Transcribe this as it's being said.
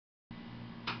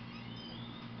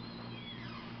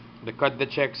The cut the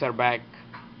checks are back,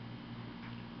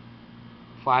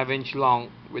 5-inch long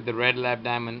with the red lab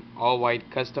diamond, all white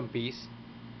custom piece.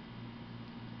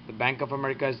 The Bank of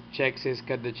America's check says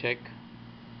cut the check.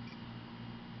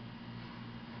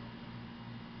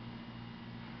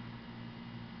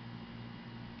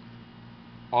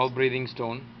 All breathing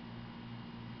stone.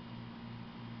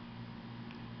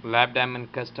 Lab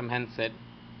diamond custom handset.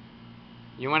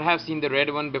 You might have seen the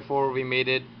red one before we made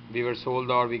it. We were sold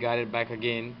out, we got it back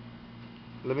again.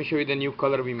 Let me show you the new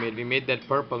color we made. We made that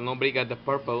purple. Nobody got the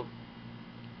purple.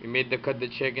 We made the cut the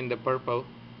check in the purple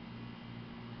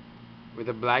with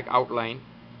a black outline.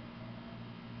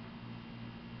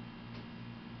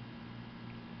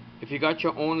 If you got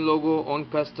your own logo, own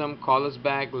custom, call us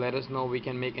back, let us know. We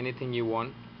can make anything you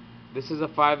want. This is a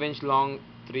 5-inch long,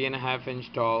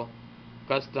 3.5-inch tall,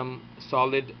 custom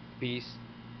solid piece.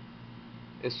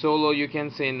 A solo, you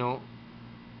can say no.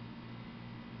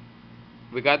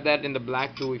 We got that in the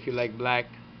black too if you like black.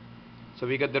 So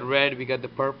we got the red, we got the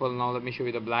purple. Now let me show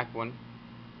you the black one.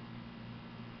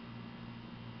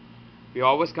 We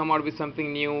always come out with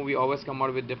something new. We always come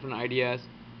out with different ideas.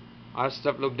 Our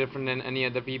stuff look different than any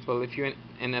other people. If you're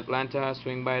in Atlanta,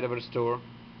 swing by at our store.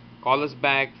 Call us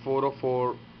back,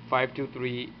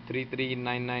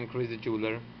 404-523-3399 Crazy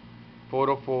Jeweler.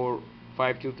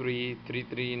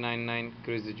 404-523-3399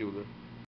 Crazy Jeweler.